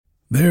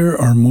There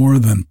are more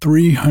than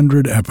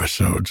 300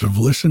 episodes of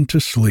Listen to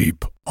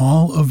Sleep,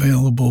 all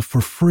available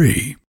for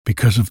free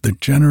because of the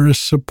generous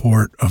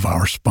support of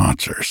our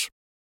sponsors.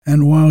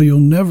 And while you'll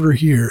never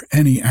hear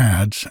any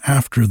ads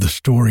after the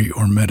story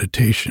or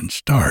meditation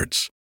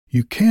starts,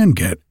 you can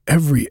get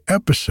every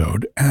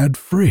episode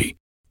ad-free,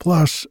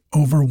 plus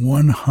over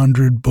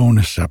 100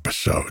 bonus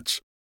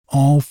episodes,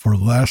 all for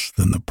less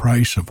than the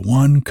price of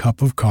one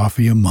cup of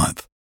coffee a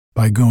month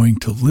by going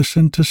to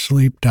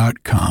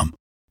listentosleep.com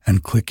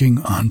and clicking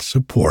on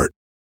support.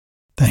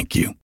 Thank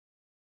you.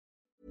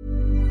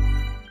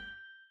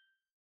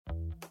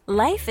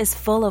 Life is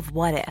full of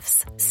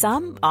what-ifs.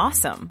 Some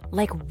awesome,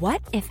 like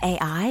what if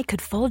AI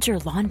could fold your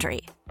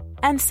laundry?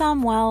 And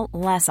some, well,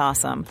 less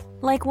awesome,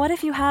 like what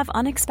if you have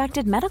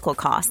unexpected medical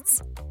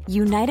costs?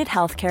 United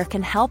Healthcare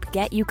can help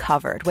get you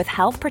covered with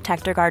Health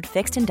Protector Guard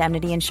fixed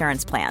indemnity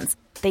insurance plans.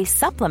 They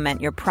supplement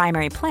your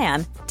primary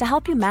plan to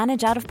help you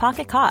manage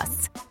out-of-pocket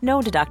costs.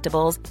 No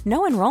deductibles,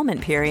 no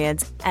enrollment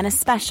periods, and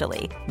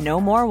especially no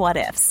more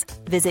what-ifs.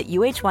 Visit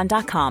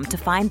uh1.com to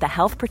find the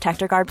Health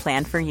Protector Guard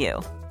plan for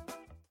you.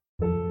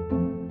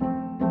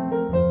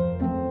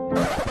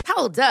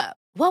 Hold up.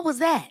 What was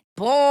that?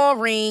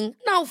 Boring.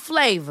 No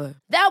flavor.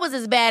 That was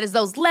as bad as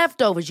those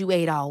leftovers you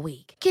ate all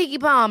week.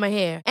 Keke Palmer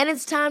here, and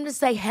it's time to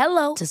say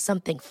hello to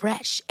something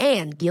fresh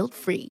and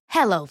guilt-free.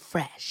 Hello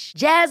Fresh.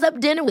 Jazz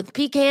up dinner with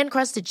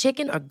pecan-crusted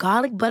chicken or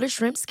garlic butter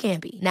shrimp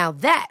scampi. Now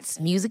that's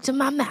music to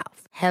my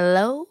mouth.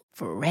 Hello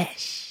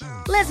Fresh.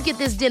 Let's get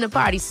this dinner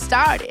party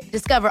started.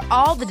 Discover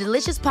all the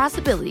delicious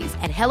possibilities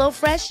at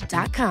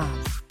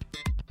hellofresh.com.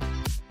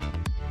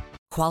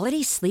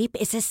 Quality sleep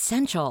is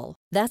essential.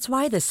 That's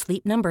why the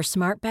Sleep Number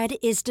Smart Bed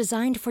is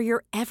designed for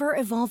your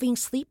ever-evolving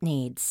sleep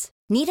needs.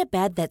 Need a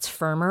bed that's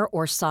firmer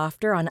or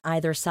softer on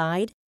either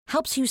side?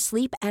 Helps you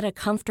sleep at a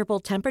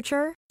comfortable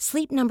temperature?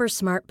 Sleep Number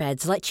Smart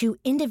Beds let you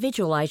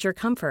individualize your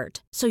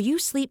comfort, so you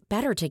sleep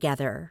better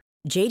together.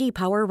 J.D.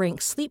 Power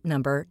ranks Sleep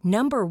Number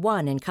number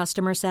 1 in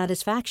customer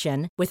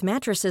satisfaction with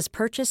mattresses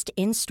purchased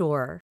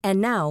in-store.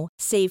 And now,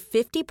 save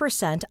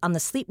 50% on the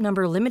Sleep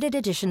Number Limited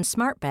Edition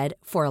Smart Bed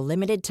for a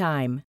limited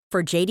time.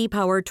 For J.D.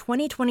 Power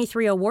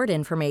 2023 award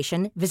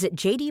information, visit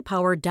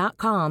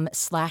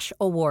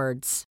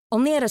jdpower.com/awards.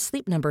 Only at a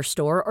Sleep Number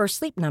store or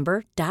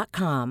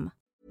sleepnumber.com.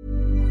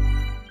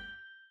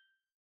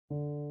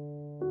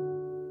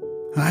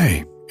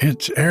 Hi,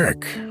 it's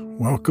Eric,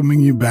 welcoming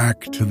you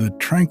back to the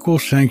tranquil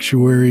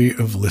sanctuary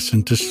of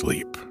Listen to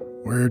Sleep,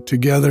 where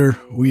together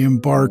we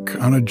embark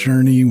on a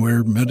journey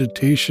where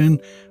meditation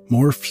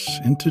morphs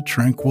into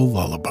tranquil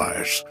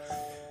lullabies,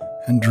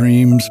 and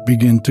dreams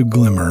begin to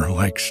glimmer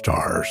like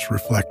stars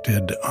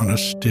reflected on a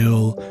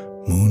still,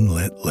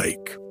 moonlit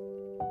lake.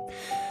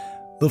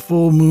 The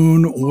full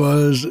moon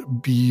was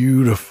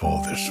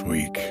beautiful this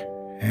week,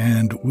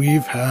 and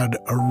we've had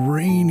a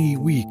rainy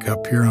week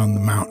up here on the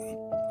mountain.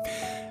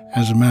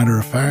 As a matter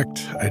of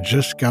fact, I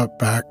just got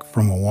back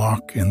from a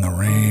walk in the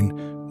rain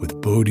with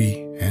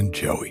Bodhi and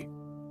Joey.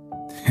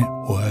 It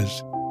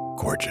was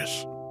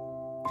gorgeous.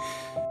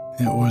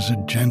 It was a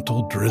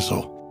gentle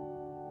drizzle.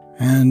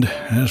 And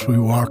as we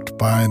walked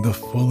by the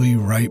fully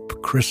ripe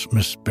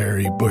Christmas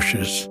berry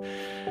bushes,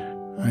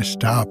 I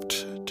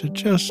stopped to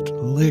just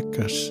lick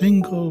a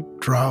single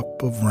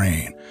drop of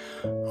rain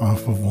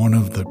off of one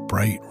of the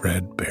bright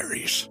red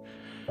berries.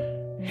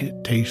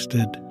 It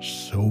tasted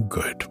so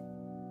good.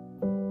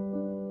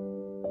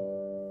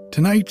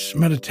 Tonight's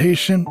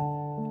meditation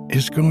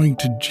is going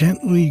to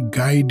gently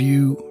guide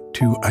you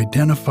to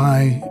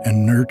identify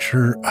and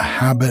nurture a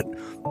habit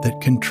that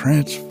can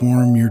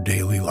transform your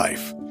daily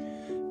life,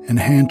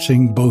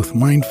 enhancing both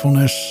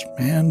mindfulness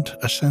and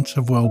a sense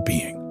of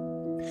well-being.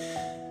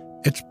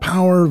 Its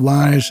power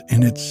lies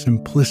in its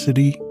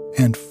simplicity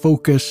and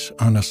focus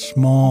on a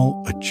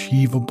small,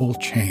 achievable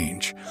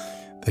change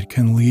that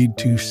can lead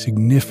to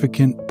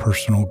significant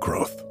personal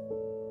growth.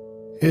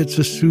 It's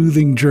a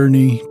soothing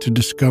journey to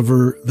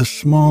discover the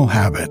small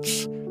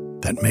habits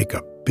that make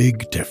a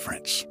big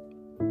difference.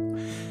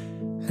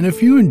 And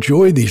if you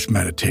enjoy these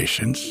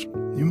meditations,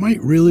 you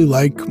might really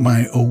like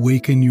my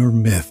Awaken Your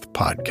Myth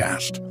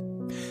podcast.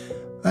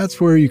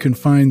 That's where you can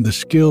find the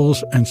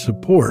skills and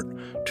support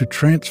to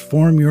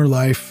transform your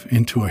life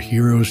into a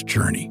hero's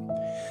journey,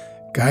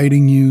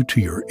 guiding you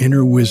to your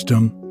inner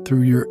wisdom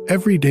through your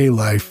everyday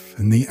life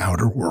in the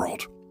outer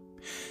world.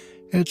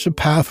 It's a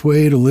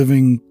pathway to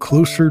living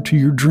closer to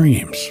your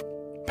dreams,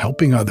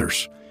 helping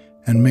others,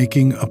 and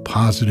making a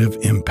positive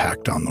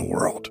impact on the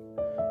world.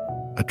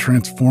 A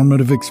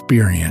transformative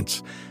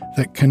experience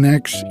that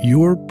connects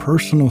your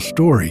personal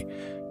story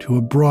to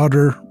a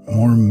broader,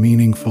 more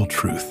meaningful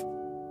truth.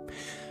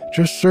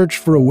 Just search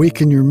for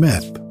Awaken Your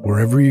Myth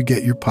wherever you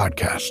get your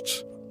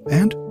podcasts,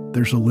 and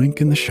there's a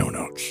link in the show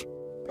notes.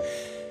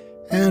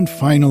 And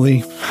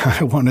finally,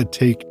 I want to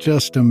take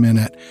just a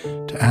minute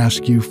to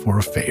ask you for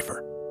a favor.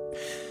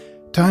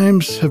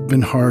 Times have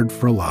been hard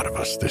for a lot of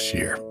us this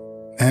year,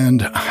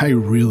 and I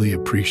really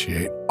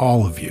appreciate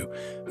all of you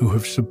who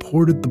have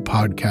supported the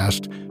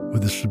podcast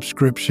with a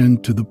subscription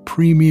to the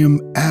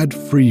premium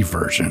ad-free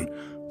version,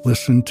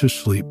 Listen to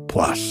Sleep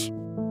Plus.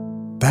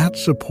 That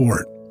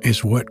support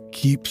is what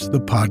keeps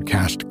the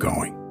podcast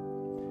going.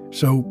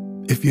 So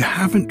if you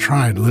haven't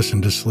tried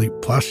Listen to Sleep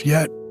Plus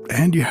yet,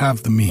 and you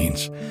have the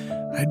means,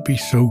 I'd be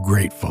so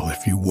grateful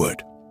if you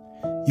would.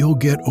 You'll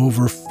get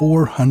over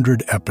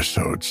 400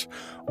 episodes,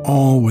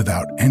 all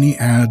without any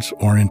ads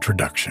or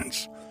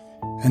introductions.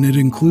 And it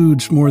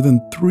includes more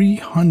than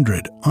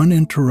 300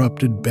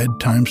 uninterrupted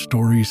bedtime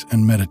stories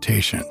and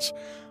meditations,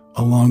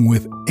 along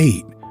with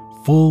 8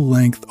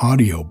 full-length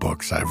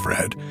audiobooks I've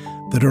read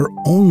that are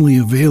only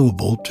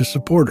available to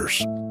supporters.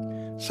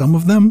 Some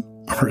of them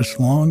are as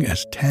long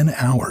as 10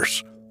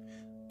 hours.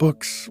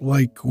 Books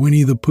like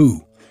Winnie the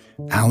Pooh,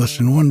 Alice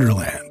in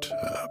Wonderland,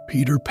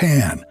 Peter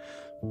Pan,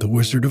 The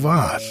Wizard of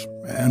Oz,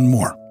 and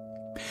more.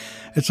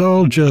 It's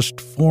all just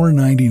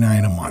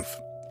 $4.99 a month,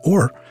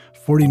 or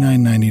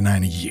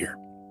 $49.99 a year.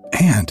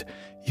 And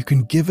you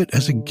can give it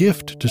as a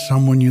gift to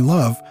someone you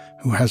love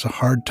who has a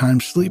hard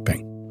time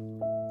sleeping.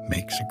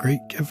 Makes a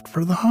great gift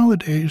for the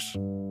holidays.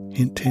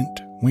 Hint,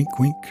 hint, wink,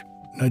 wink,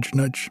 nudge,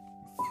 nudge.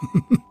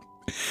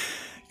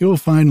 You'll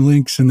find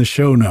links in the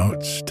show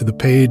notes to the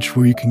page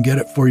where you can get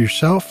it for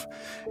yourself,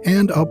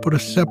 and I'll put a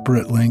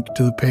separate link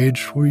to the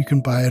page where you can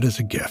buy it as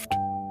a gift.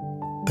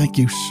 Thank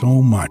you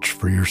so much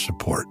for your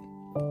support.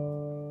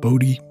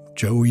 Bodhi,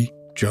 Joey,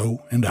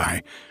 Joe, and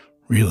I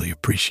really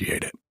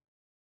appreciate it.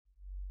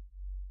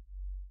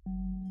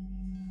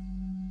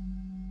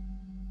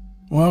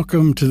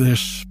 Welcome to this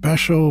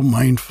special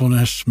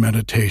mindfulness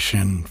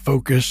meditation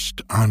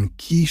focused on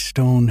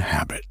keystone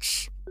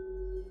habits.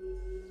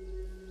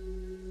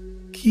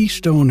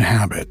 Keystone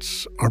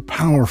habits are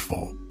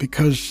powerful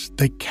because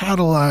they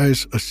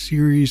catalyze a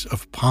series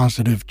of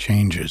positive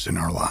changes in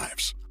our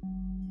lives.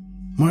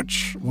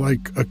 Much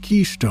like a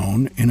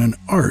keystone in an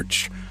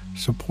arch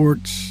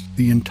supports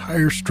the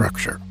entire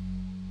structure.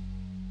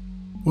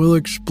 We'll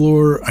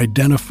explore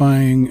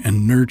identifying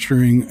and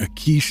nurturing a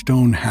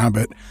keystone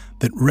habit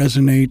that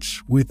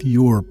resonates with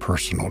your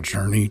personal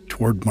journey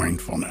toward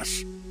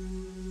mindfulness.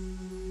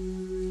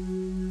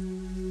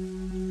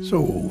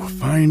 So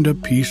find a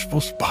peaceful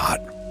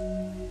spot,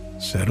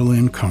 settle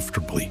in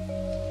comfortably,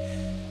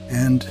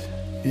 and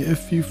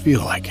if you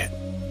feel like it,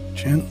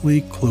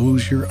 gently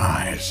close your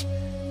eyes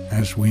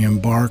as we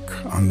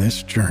embark on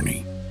this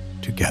journey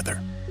together.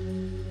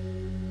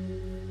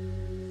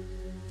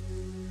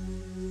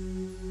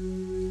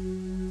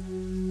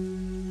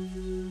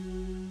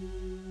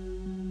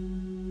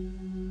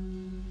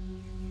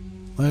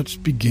 Let's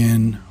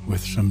begin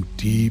with some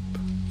deep,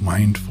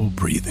 mindful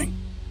breathing.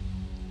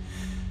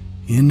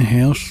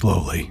 Inhale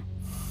slowly,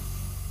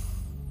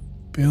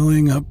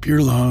 filling up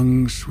your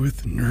lungs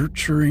with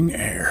nurturing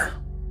air,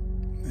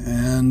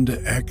 and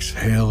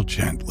exhale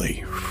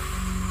gently,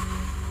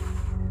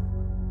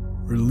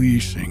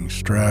 releasing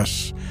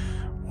stress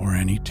or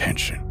any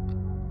tension.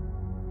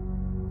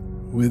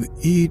 With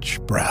each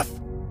breath,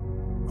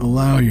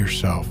 allow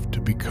yourself to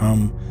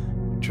become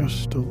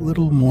just a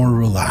little more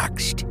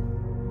relaxed,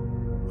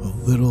 a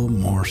little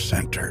more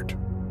centered.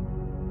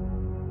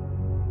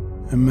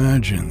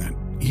 Imagine that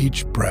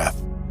each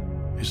breath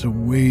is a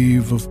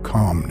wave of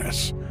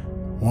calmness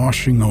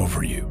washing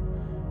over you,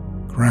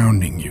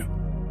 grounding you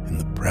in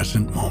the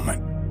present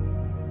moment.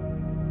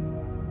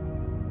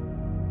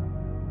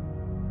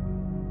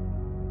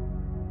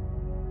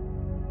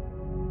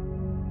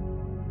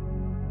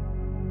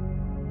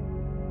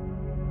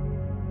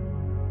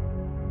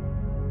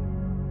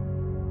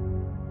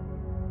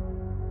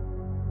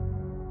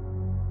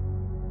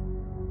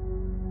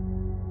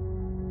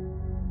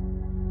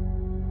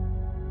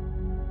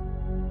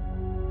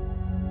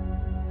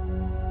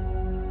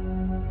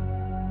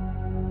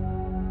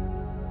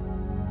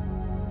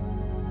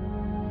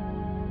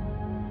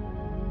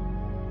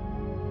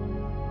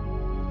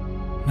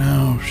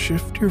 Now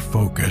shift your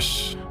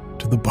focus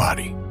to the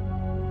body.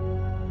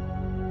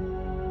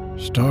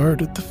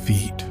 Start at the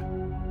feet,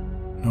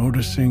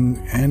 noticing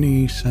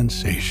any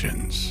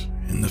sensations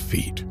in the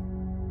feet.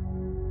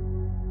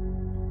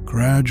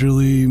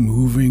 Gradually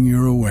moving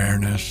your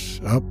awareness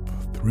up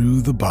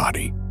through the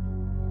body,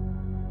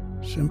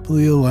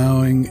 simply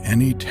allowing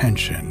any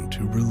tension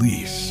to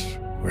release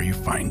where you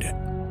find it.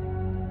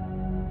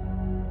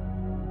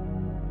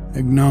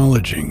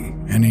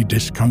 Acknowledging any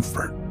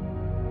discomfort,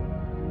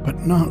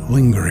 but not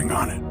lingering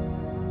on it.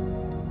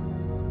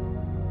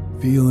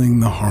 Feeling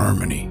the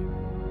harmony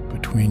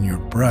between your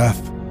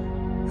breath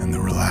and the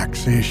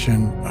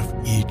relaxation of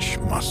each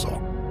muscle,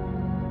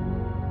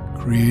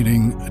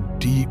 creating a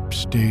deep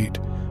state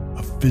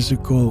of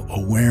physical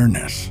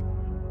awareness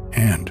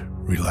and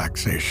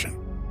relaxation.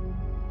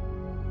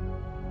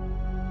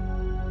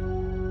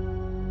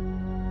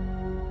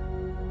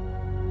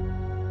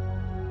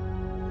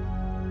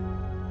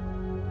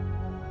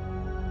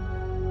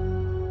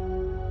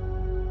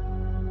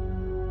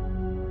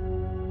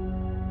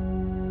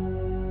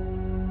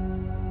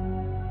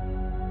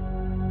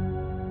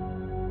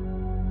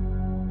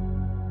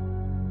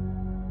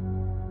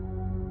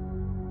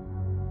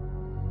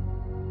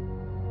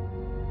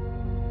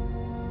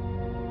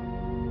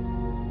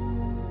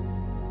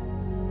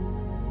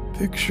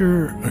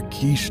 Picture a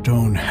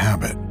keystone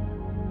habit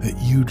that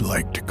you'd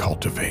like to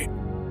cultivate.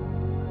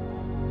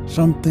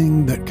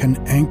 Something that can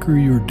anchor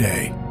your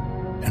day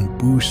and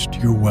boost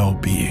your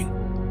well-being.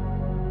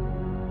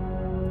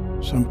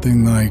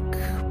 Something like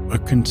a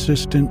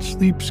consistent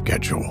sleep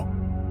schedule,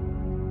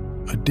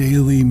 a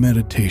daily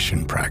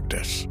meditation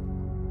practice,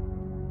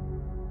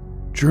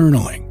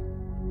 journaling,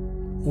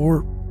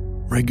 or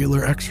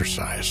regular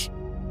exercise.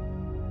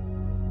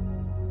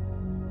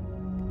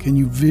 Can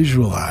you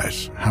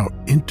visualize how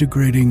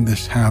integrating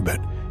this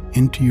habit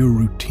into your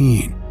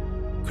routine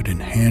could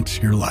enhance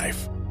your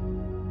life?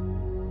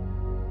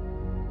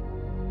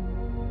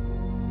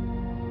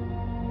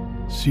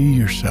 See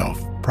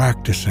yourself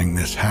practicing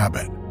this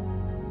habit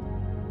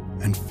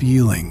and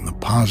feeling the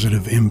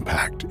positive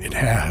impact it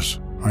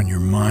has on your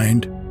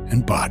mind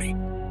and body.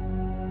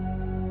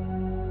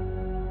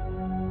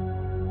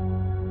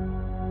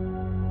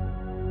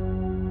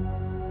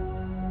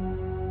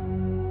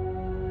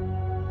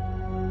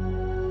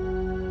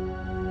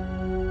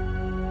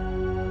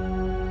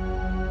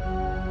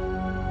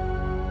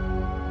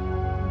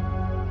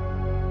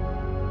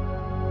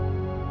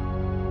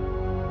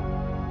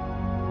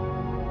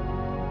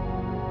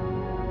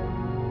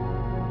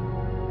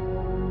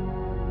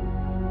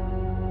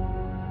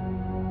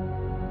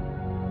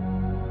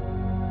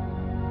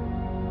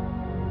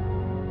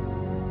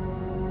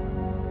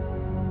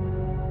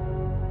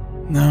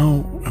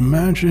 Now,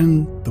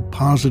 imagine the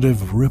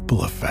positive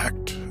ripple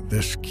effect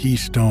this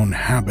keystone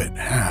habit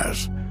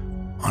has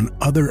on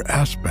other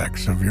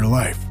aspects of your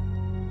life.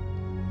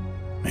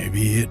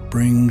 Maybe it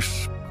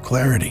brings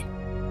clarity,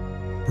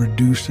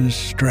 reduces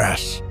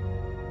stress,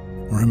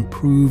 or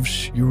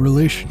improves your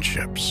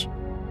relationships.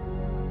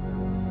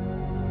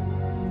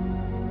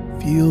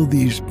 Feel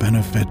these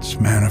benefits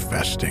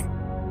manifesting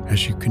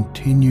as you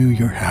continue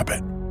your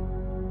habit.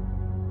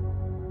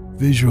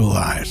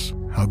 Visualize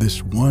how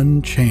this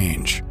one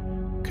change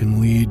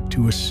can lead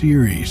to a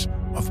series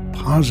of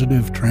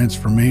positive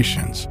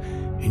transformations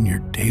in your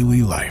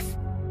daily life.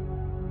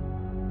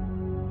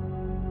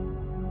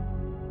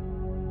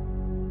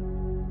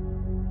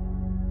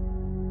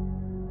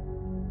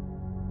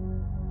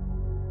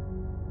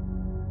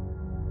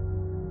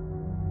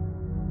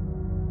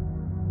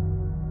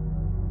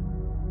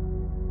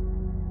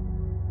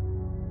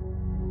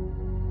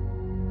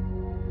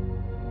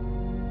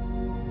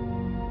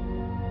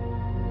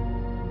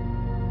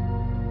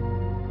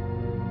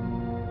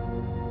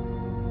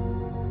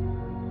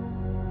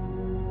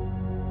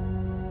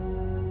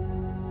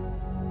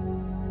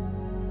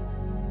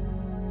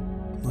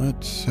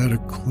 Let's set a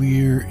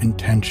clear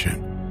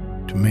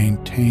intention to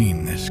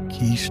maintain this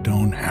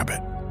keystone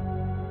habit.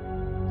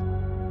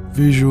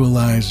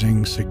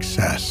 Visualizing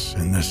success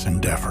in this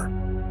endeavor.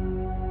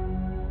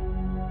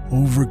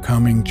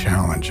 Overcoming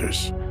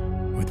challenges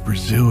with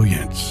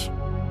resilience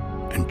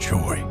and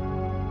joy.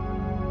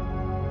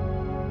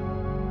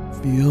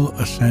 Feel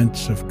a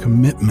sense of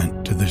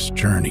commitment to this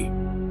journey,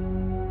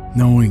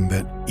 knowing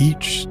that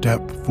each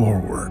step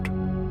forward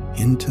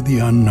into the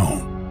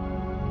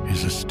unknown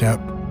is a step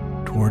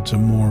towards a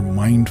more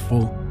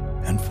mindful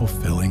and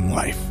fulfilling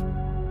life.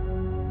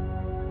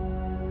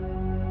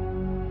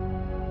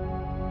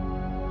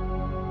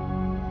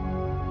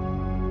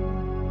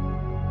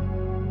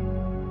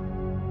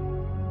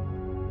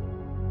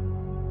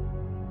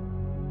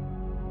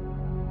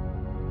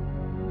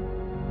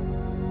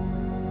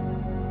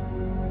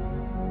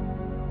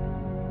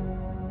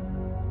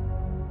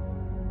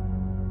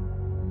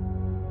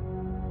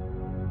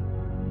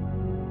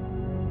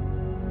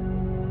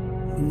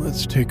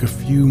 Let's take a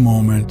few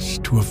moments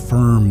to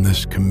affirm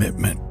this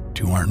commitment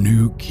to our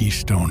new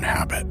keystone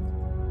habit.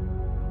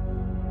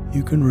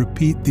 You can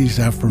repeat these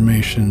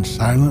affirmations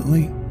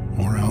silently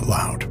or out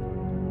loud.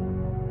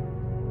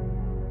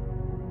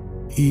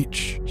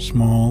 Each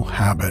small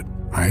habit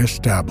I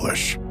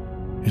establish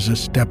is a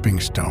stepping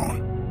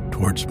stone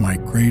towards my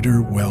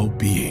greater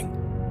well-being.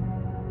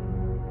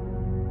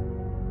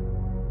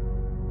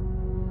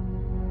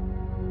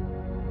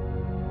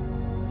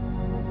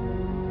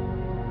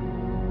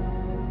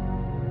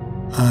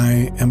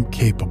 I am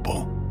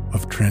capable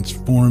of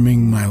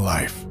transforming my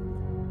life,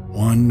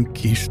 one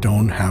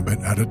keystone habit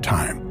at a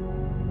time,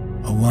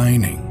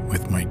 aligning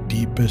with my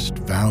deepest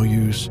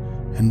values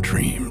and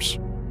dreams.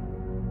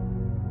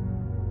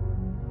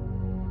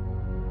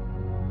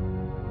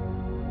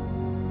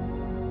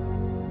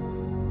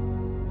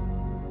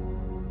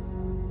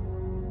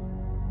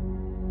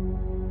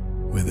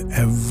 With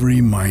every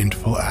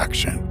mindful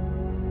action,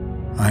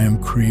 I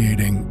am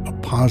creating a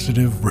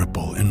positive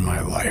ripple in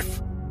my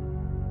life,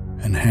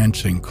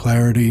 enhancing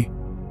clarity,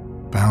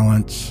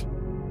 balance,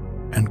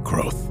 and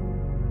growth.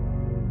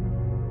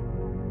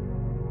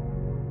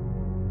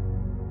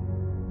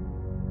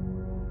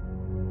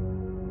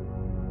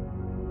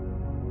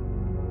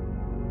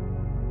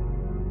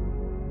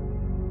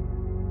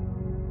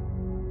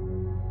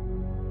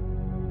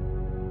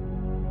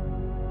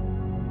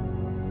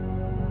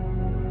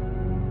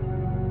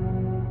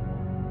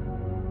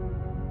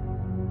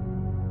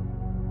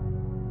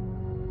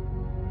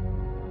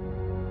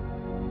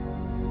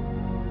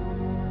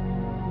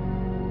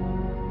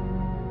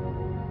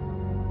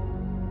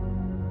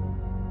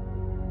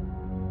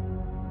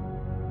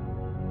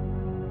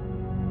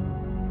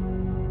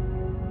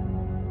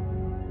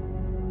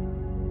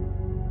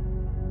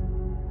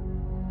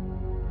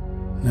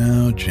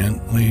 Now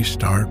gently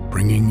start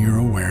bringing your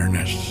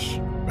awareness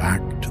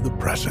back to the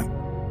present,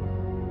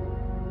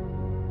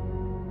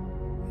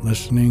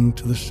 listening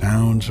to the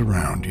sounds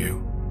around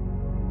you,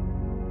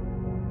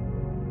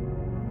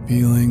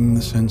 feeling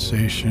the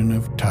sensation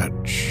of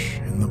touch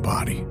in the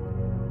body.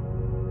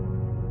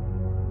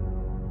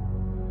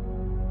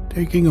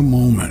 Taking a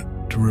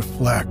moment to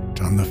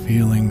reflect on the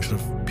feelings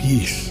of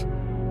peace,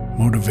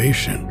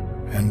 motivation,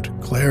 and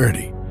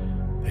clarity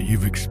that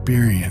you've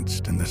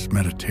experienced in this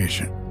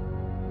meditation.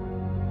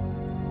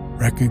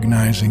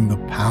 Recognizing the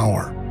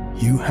power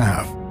you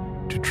have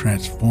to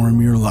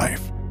transform your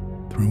life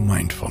through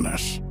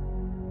mindfulness.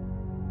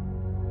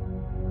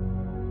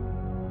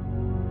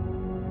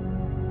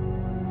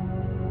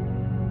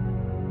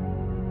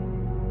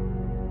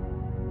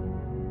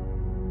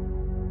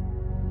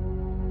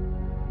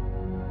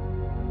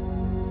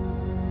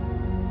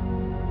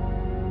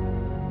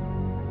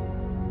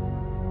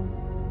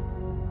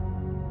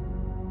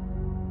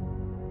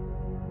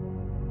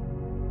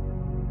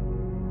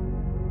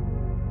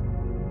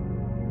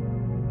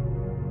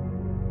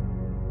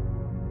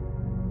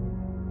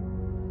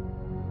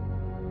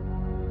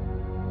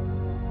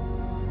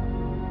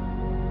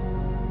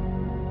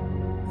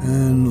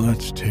 And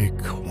let's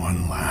take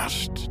one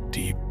last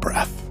deep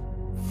breath.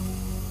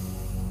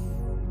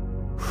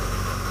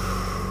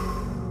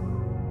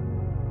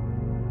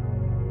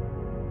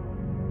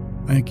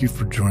 Thank you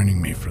for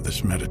joining me for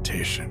this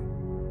meditation.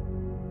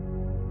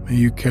 May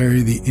you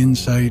carry the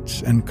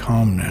insights and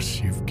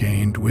calmness you've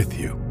gained with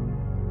you,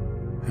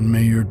 and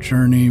may your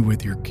journey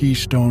with your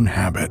keystone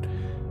habit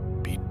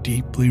be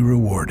deeply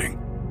rewarding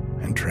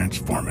and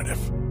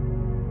transformative.